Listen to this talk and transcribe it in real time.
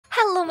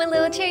my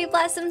little cherry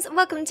blossoms,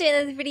 welcome to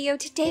another video.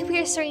 Today we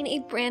are starting a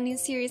brand new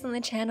series on the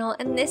channel,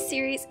 and this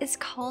series is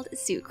called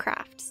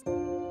Zoocraft.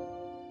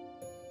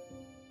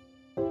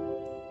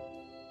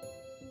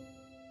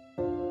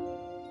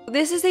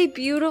 This is a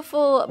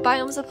beautiful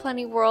Biomes of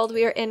Plenty world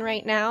we are in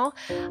right now.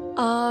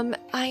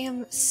 I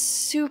am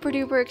super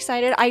duper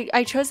excited.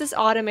 I chose this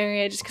autumn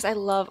area just because I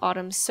love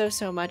autumn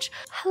so much.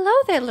 Hello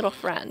there, little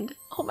friend.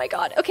 Oh my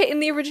god. Okay, in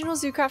the original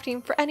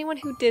Zoocrafting, for anyone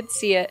who did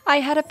see it,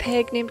 I had a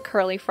pig named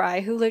Curly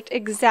Fry who looked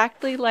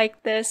exactly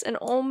like this, and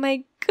oh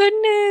my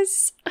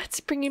goodness, it's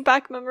bringing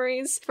back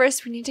memories.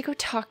 First, we need to go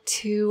talk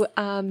to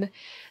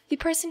the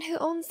person who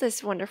owns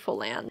this wonderful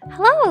land.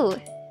 Hello!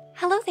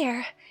 Hello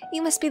there.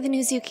 You must be the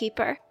new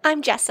zookeeper.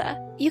 I'm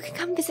Jessa. You can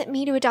come visit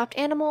me to adopt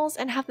animals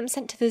and have them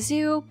sent to the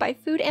zoo, buy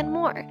food, and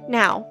more.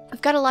 Now,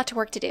 I've got a lot of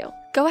work to do.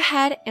 Go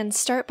ahead and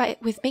start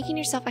with making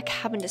yourself a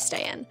cabin to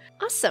stay in.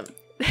 Awesome.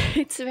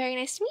 It's very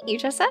nice to meet you,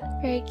 Jessa.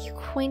 Very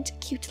quaint,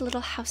 cute little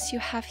house you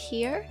have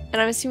here.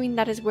 And I'm assuming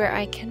that is where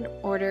I can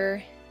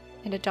order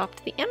and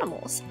adopt the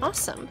animals.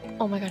 Awesome.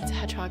 Oh my god, it's a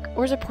hedgehog.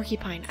 Or is it a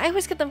porcupine? I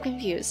always get them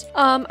confused.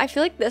 I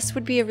feel like this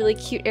would be a really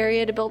cute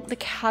area to build the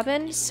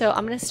cabin, so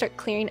I'm gonna start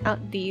clearing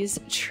out these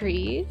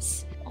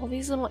trees. All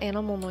these little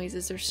animal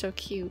noises are so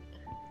cute.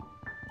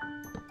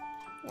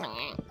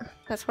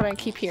 That's what I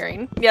keep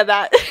hearing. Yeah,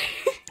 that.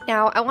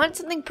 Now, I want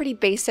something pretty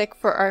basic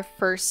for our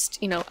first,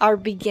 our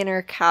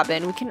beginner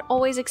cabin. We can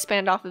always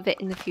expand off of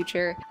it in the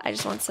future. I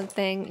just want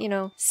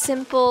something,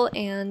 simple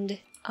and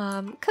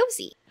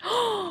cozy.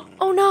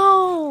 Oh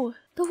no!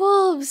 The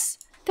wolves!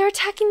 They're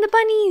attacking the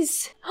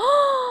bunnies!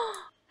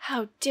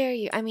 How dare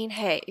you? I mean,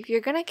 hey, if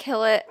you're gonna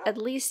kill it, at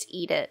least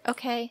eat it,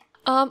 okay?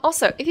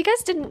 Also, if you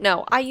guys didn't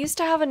know, I used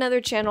to have another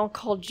channel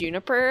called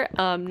Juniper,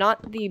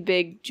 not the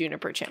big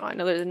Juniper channel. I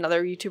know there's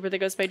another YouTuber that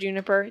goes by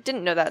Juniper.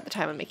 Didn't know that at the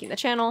time of making the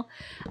channel.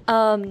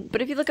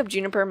 But if you look up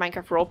Juniper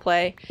Minecraft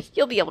Roleplay,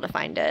 you'll be able to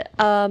find it.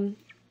 I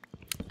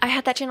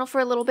had that channel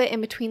for a little bit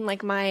in between,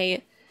 like,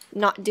 my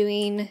not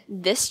doing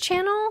this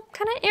channel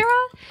kind of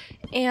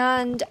era,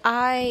 and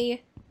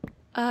I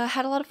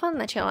had a lot of fun on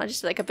that channel. I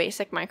just did like a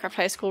basic Minecraft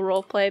high school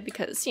roleplay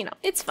because,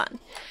 it's fun.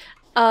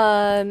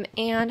 And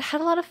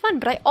had a lot of fun,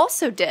 but I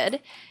also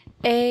did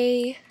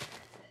a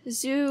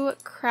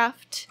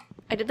Zoocraft.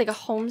 I did like a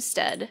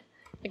homestead,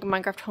 like a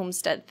Minecraft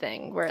homestead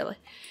thing where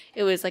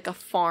it was like a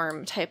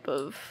farm type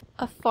of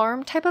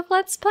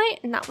Let's Play,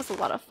 and that was a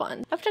lot of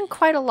fun. I've done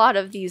quite a lot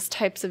of these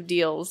types of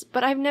deals,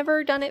 but I've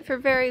never done it for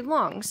very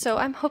long, so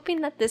I'm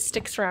hoping that this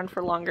sticks around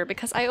for longer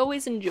because I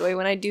always enjoy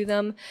when I do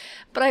them,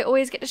 but I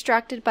always get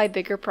distracted by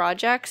bigger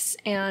projects,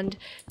 and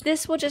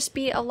this will just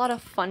be a lot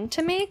of fun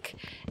to make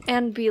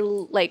and be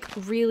like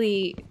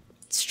really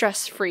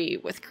stress-free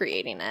with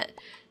creating it.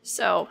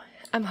 So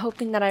I'm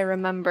hoping that I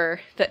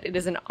remember that it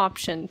is an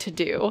option to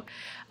do.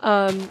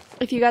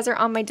 If you guys are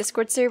on my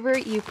Discord server,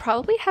 you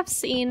probably have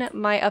seen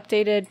my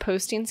updated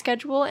posting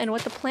schedule, and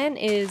what the plan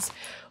is,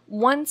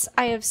 once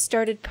I have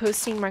started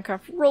posting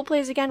Minecraft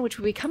roleplays again, which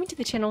will be coming to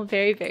the channel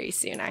very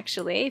soon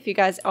actually. If you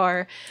guys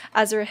are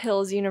Azure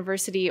Hills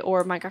University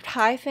or Minecraft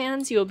High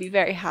fans, you will be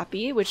very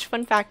happy, which,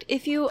 fun fact,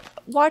 if you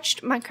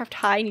watched Minecraft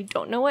High and you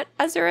don't know what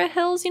Azure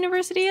Hills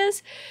University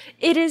is,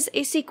 it is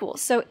a sequel.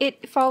 So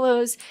it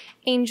follows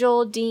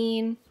Angel,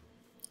 Dean,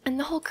 and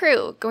the whole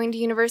crew going to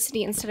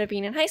university instead of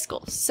being in high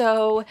school.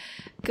 So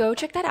go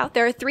check that out.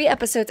 There are 3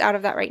 episodes out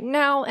of that right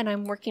now, and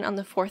I'm working on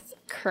the 4th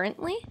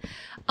currently.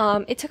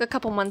 It took a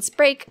couple months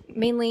break,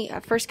 mainly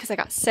at first because I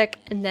got sick,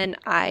 and then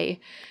I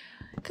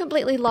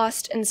completely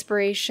lost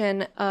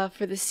inspiration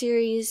for the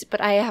series,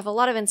 but I have a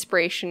lot of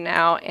inspiration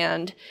now,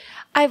 and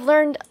I've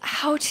learned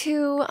how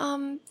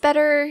to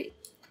better,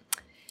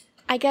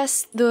 I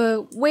guess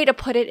the way to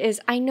put it is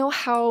I know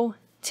how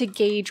to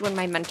gauge when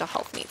my mental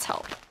health needs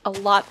help a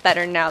lot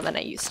better now than I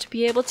used to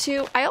be able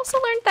to. I also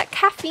learned that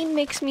caffeine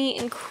makes me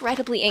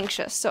incredibly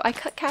anxious, so I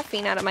cut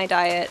caffeine out of my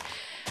diet.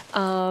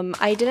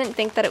 I didn't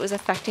think that it was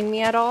affecting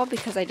me at all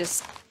because I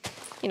just,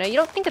 you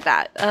don't think of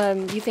that.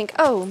 You think,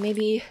 oh,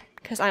 maybe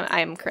because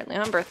I'm currently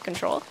on birth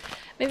control.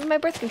 Maybe my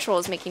birth control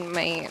is making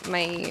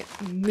my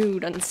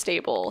mood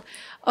unstable.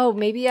 Oh,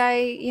 maybe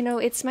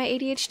it's my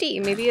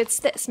ADHD. Maybe it's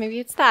this, maybe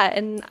it's that.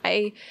 And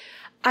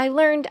I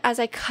learned as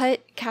I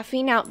cut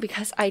caffeine out,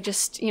 because I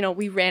just,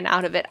 we ran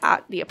out of it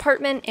at the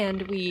apartment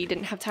and we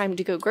didn't have time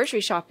to go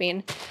grocery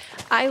shopping.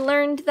 I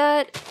learned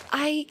that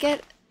I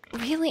get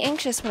really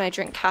anxious when I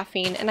drink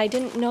caffeine, and I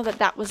didn't know that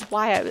that was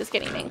why I was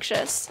getting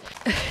anxious.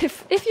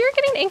 If you're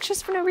getting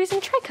anxious for no reason,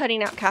 try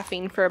cutting out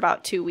caffeine for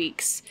about 2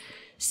 weeks.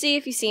 See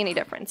if you see any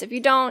difference. If you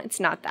don't,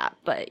 it's not that,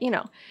 but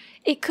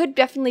it could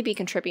definitely be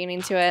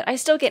contributing to it. I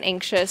still get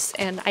anxious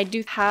and I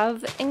do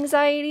have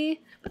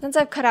anxiety, but since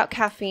I've cut out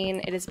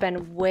caffeine, it has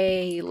been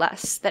way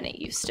less than it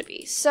used to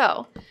be.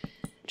 So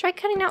try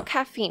cutting out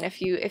caffeine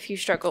if you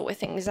struggle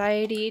with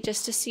anxiety,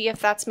 just to see if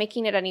that's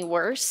making it any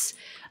worse.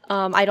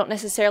 I don't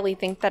necessarily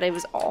think that it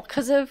was all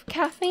because of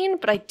caffeine,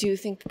 but I do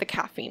think that the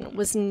caffeine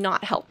was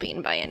not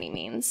helping by any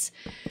means.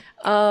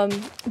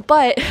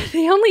 But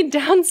the only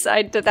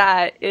downside to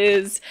that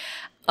is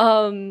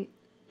I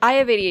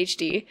have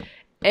ADHD,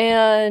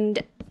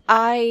 and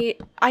I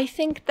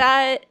think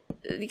that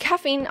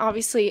caffeine,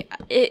 obviously,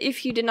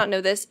 if you did not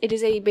know this, it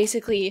is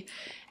basically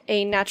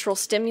a natural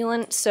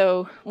stimulant.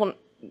 So, well,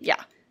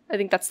 yeah, I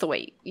think that's the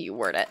way you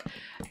word it.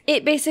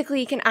 It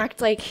basically can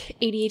act like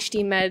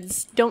ADHD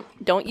meds.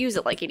 Don't use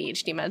it like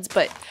ADHD meds,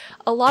 but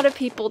a lot of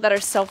people that are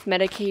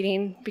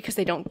self-medicating because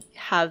they don't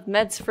have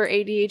meds for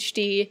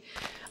ADHD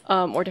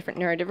or different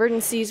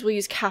neurodivergencies will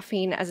use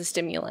caffeine as a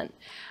stimulant.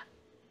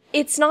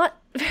 It's not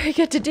very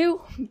good to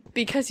do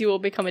because you will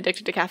become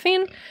addicted to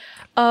caffeine,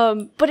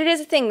 but it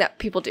is a thing that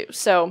people do.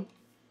 So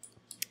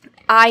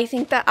I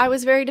think that I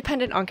was very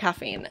dependent on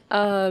caffeine.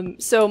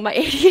 So my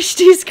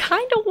ADHD is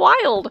kind of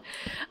wild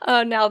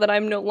now that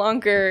I'm no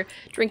longer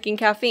drinking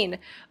caffeine.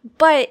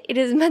 But it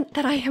has meant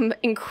that I am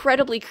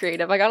incredibly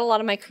creative. I got a lot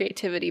of my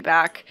creativity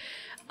back.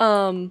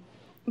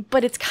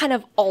 But it's kind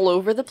of all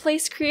over the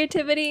place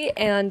creativity,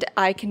 and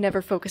I can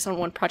never focus on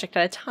one project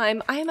at a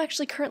time. I am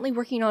actually currently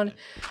working on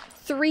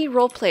 3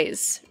 role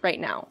plays right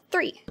now.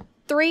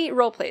 3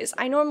 role plays.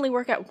 I normally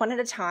work at one at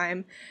a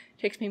time.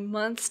 It takes me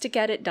months to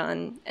get it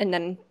done and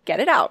then get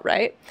it out,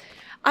 right?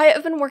 I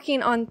have been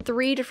working on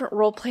 3 different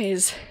role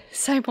plays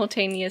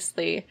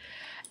simultaneously,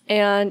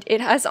 and it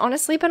has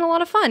honestly been a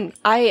lot of fun.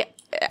 I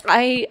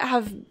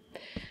have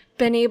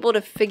been able to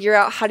figure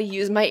out how to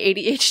use my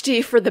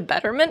ADHD for the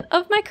betterment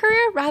of my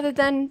career rather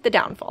than the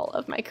downfall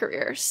of my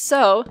career.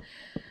 So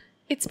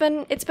it's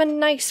been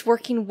nice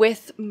working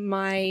with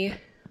my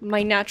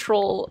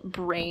natural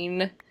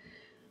brain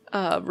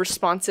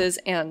responses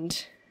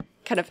and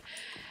kind of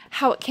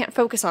how it can't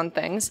focus on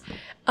things,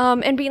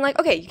 and being like,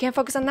 okay, you can't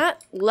focus on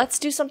that, let's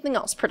do something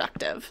else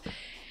productive.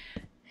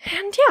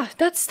 And yeah,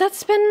 that's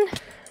been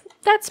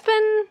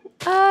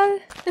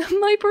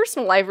my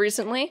personal life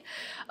recently.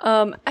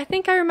 I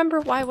think I remember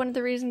why one of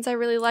the reasons I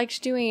really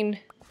liked doing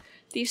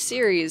these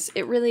series.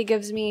 It really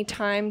gives me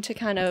time to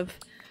kind of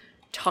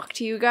talk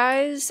to you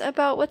guys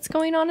about what's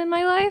going on in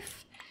my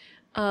life,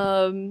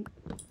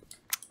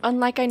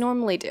 unlike I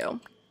normally do.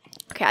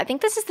 Okay, I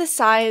think this is the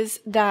size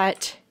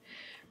that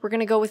we're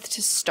gonna go with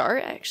to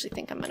start. I actually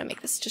think I'm gonna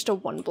make this just a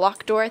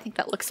 1-block door. I think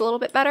that looks a little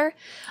bit better.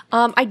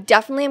 I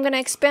definitely am gonna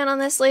expand on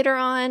this later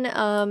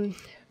on.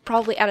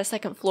 Probably add a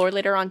 2nd floor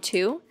later on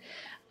too,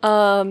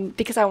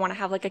 because I want to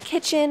have like a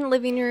kitchen,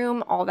 living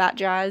room, all that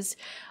jazz.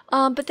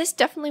 But this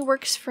definitely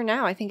works for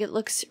now. I think it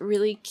looks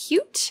really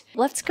cute.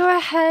 Let's go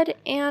ahead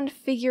and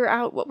figure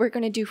out what we're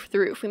going to do for the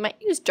roof. We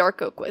might use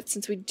dark oak wood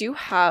since we do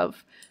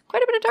have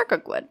quite a bit of dark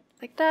oak wood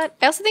like that.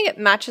 I also think it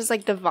matches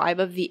like the vibe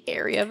of the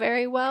area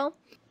very well.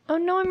 Oh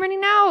no, I'm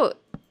running out.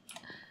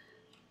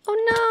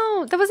 Oh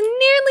no, that wasn't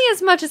nearly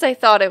as much as I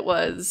thought it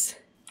was.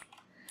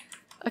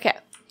 Okay.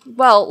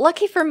 Well,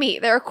 lucky for me,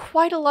 there are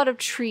quite a lot of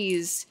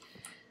trees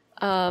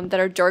that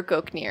are dark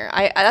oak near.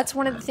 That's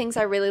one of the things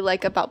I really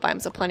like about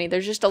Biomes of Plenty.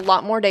 There's just a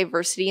lot more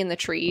diversity in the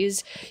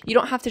trees. You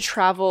don't have to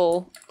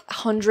travel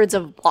hundreds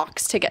of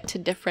blocks to get to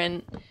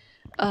different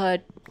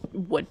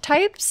wood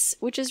types,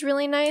 which is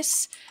really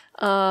nice.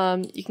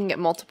 You can get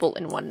multiple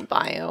in one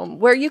biome,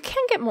 where you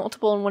can get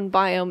multiple in one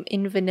biome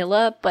in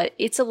vanilla, but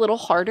it's a little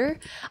harder.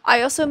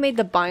 I also made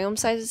the biome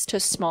sizes to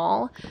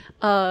small,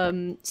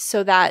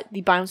 so that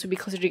the biomes would be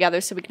closer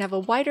together so we can have a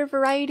wider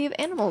variety of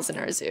animals in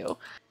our zoo.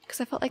 Because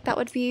I felt like that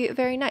would be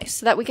very nice,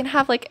 so that we can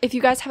have, like, if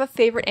you guys have a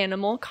favorite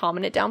animal,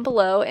 comment it down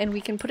below and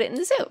we can put it in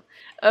the zoo.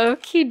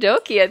 Okie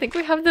dokie, I think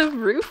we have the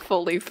roof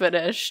fully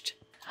finished.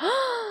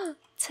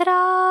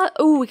 Ta-da!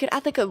 Oh, we could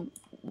add like a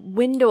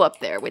window up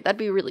there. Wait, that'd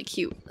be really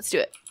cute. Let's do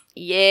it.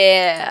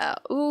 Yeah.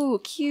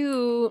 Ooh,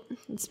 cute.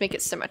 Let's make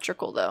it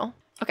symmetrical though.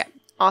 Okay,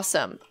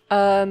 awesome.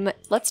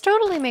 Let's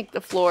totally make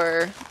the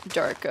floor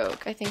dark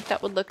oak. I think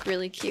that would look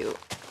really cute.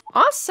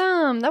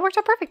 Awesome. That worked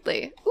out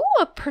perfectly. Ooh,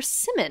 a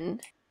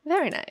persimmon.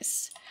 Very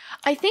nice.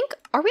 I think,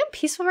 are we on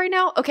peaceful right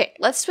now? Okay,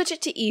 let's switch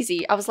it to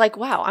easy. I was like,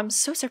 wow, I'm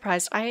so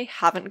surprised I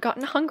haven't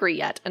gotten hungry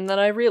yet. And then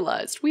I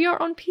realized we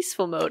are on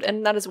peaceful mode,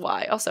 and that is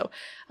why. Also,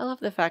 I love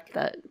the fact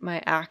that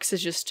my axe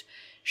is just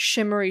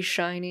shimmery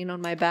shining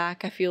on my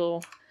back. I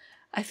feel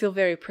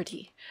very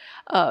pretty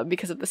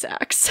because of this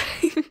axe.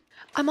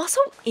 I'm also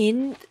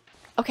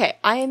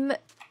I'm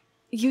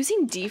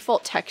using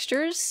default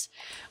textures,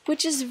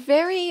 which is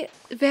very,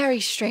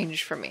 very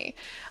strange for me.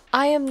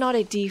 I am not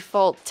a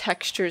default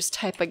textures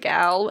type of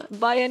gal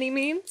by any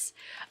means,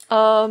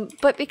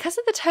 but because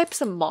of the types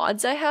of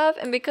mods I have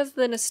and because of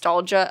the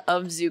nostalgia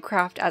of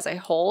Zoocraft as a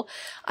whole,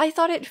 I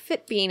thought it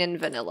fit being in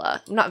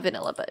vanilla. Not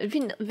vanilla, but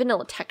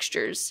vanilla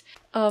textures.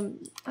 That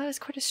is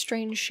quite a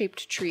strange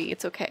shaped tree.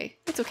 It's okay.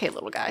 It's okay,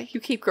 little guy. You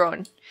keep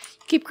growing.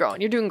 Keep growing.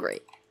 You're doing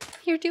great.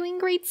 You're doing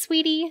great,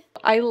 sweetie.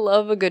 I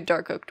love a good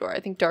dark oak door. I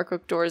think dark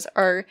oak doors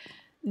are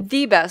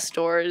the best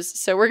doors,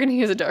 so we're gonna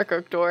use a dark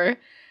oak door.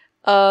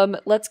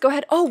 Let's go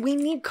ahead. Oh, we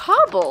need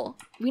cobble.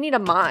 We need a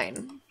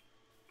mine.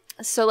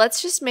 So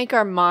let's just make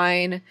our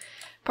mine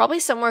probably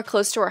somewhere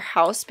close to our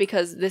house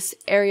because this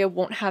area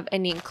won't have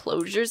any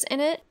enclosures in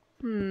it.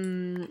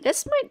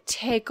 This might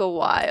take a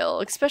while,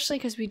 especially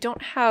because we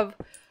don't have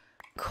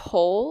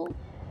coal.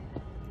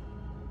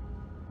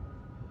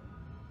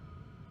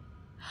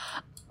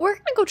 We're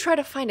gonna go try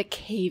to find a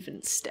cave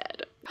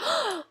instead.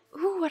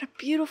 Ooh, what a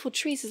beautiful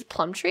tree. Is this a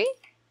plum tree?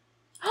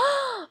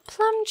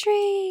 Plum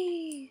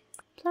tree.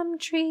 Plum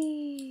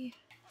tree.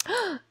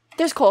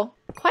 There's coal.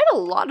 Quite a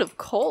lot of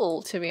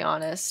coal, to be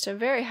honest. I'm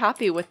very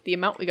happy with the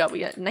amount we got. We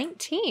got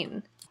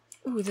 19.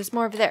 Ooh, there's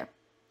more over there.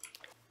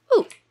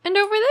 Ooh, and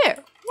over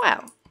there.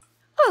 Wow.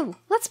 Oh,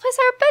 let's place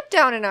our bed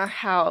down in our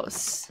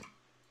house.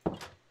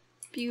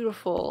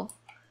 Beautiful.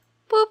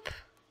 Boop.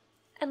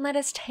 And let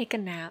us take a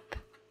nap.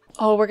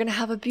 Oh, we're gonna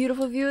have a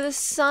beautiful view of the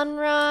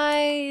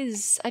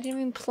sunrise. I didn't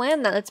even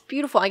plan that. That's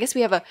beautiful. I guess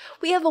we have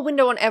a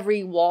window on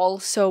every wall,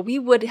 so we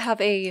would have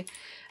a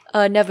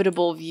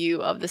inevitable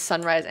view of the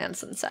sunrise and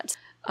sunset.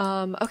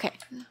 Okay.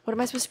 What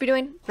am I supposed to be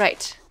doing?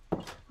 Right.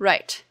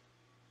 Right.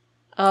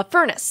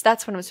 Furnace.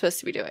 That's what I'm supposed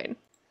to be doing.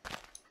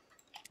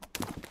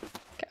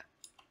 Okay.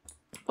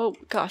 Oh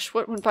gosh,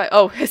 what went by?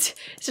 Oh, it's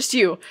just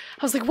you.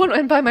 I was like, what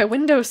went by my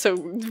window so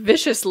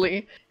viciously?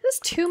 Is this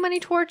too many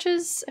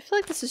torches? I feel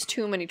like this is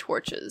too many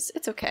torches.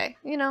 It's okay,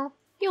 you know?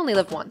 You only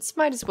live once.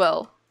 Might as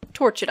well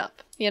torch it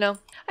up, you know?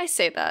 I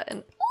say that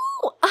and...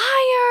 Ooh,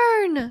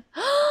 iron!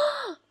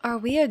 Are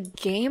we a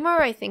gamer?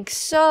 I think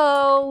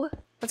so.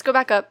 Let's go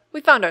back up.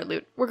 We found our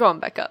loot. We're going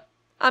back up.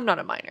 I'm not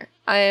a miner.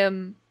 I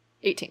am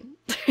 18.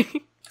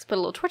 Let's put a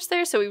little torch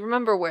there so we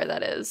remember where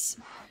that is.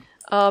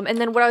 And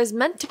then what I was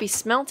meant to be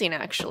smelting,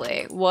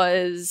 actually,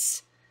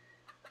 was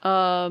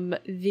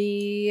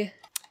the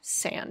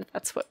sand.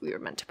 That's what we were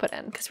meant to put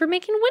in, because we're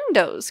making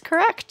windows,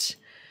 correct?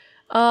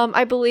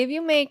 I believe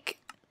you make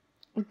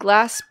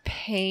glass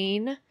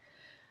pane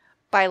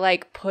by,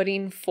 like,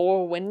 putting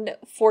four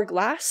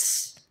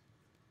glass,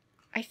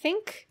 I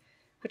think,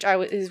 which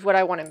is what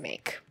I want to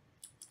make.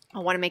 I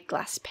want to make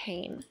glass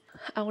pane.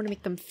 I want to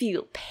make them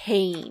feel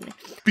pain.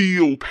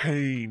 Feel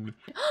pain.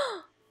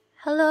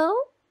 Hello?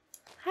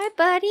 Hi,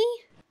 buddy.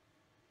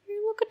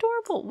 You look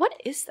adorable. What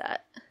is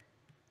that?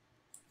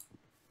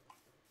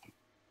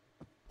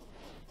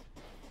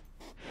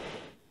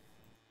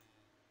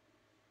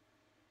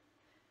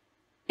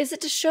 Is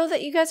it to show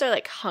that you guys are,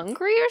 like,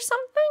 hungry or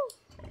something?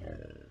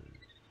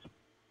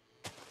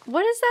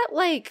 What is that,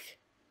 like?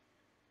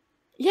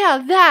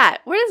 Yeah,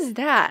 that. What is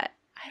that?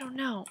 I don't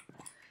know.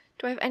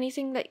 Do I have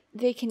anything that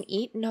they can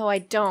eat? No, I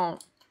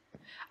don't.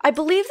 I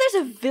believe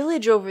there's a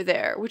village over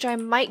there, which I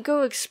might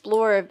go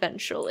explore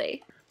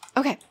eventually.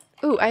 Okay.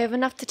 Ooh, I have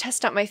enough to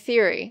test out my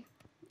theory.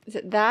 Is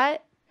it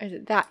that? Or is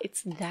it that?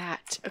 It's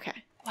that.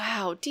 Okay.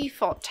 Wow,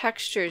 default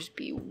textures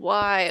be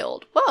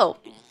wild. Whoa,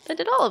 I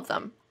did all of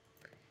them.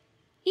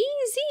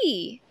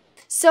 Easy.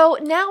 So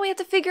now we have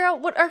to figure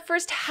out what our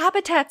first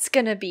habitat's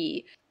gonna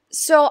be.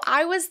 So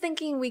I was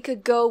thinking we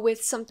could go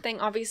with something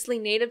obviously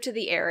native to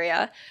the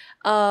area,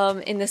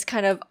 in this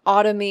kind of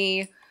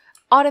autumny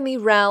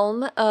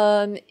realm,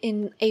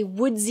 in a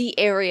woodsy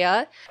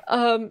area.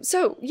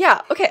 So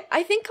yeah, okay,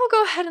 I think I'll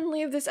go ahead and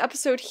leave this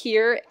episode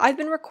here. I've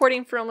been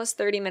recording for almost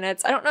 30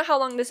 minutes. I don't know how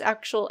long this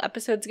actual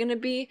episode's gonna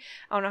be.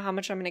 I don't know how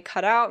much I'm gonna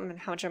cut out and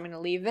how much I'm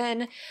gonna leave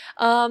in.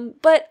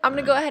 But I'm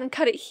gonna go ahead and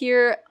cut it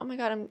here. Oh my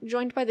god, I'm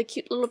joined by the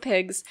cute little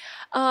pigs.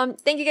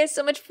 Thank you guys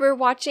so much for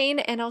watching,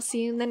 and I'll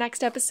see you in the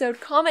next episode.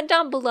 Comment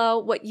down below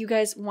what you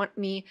guys want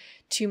me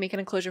to make an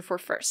enclosure for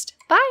first.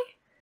 Bye!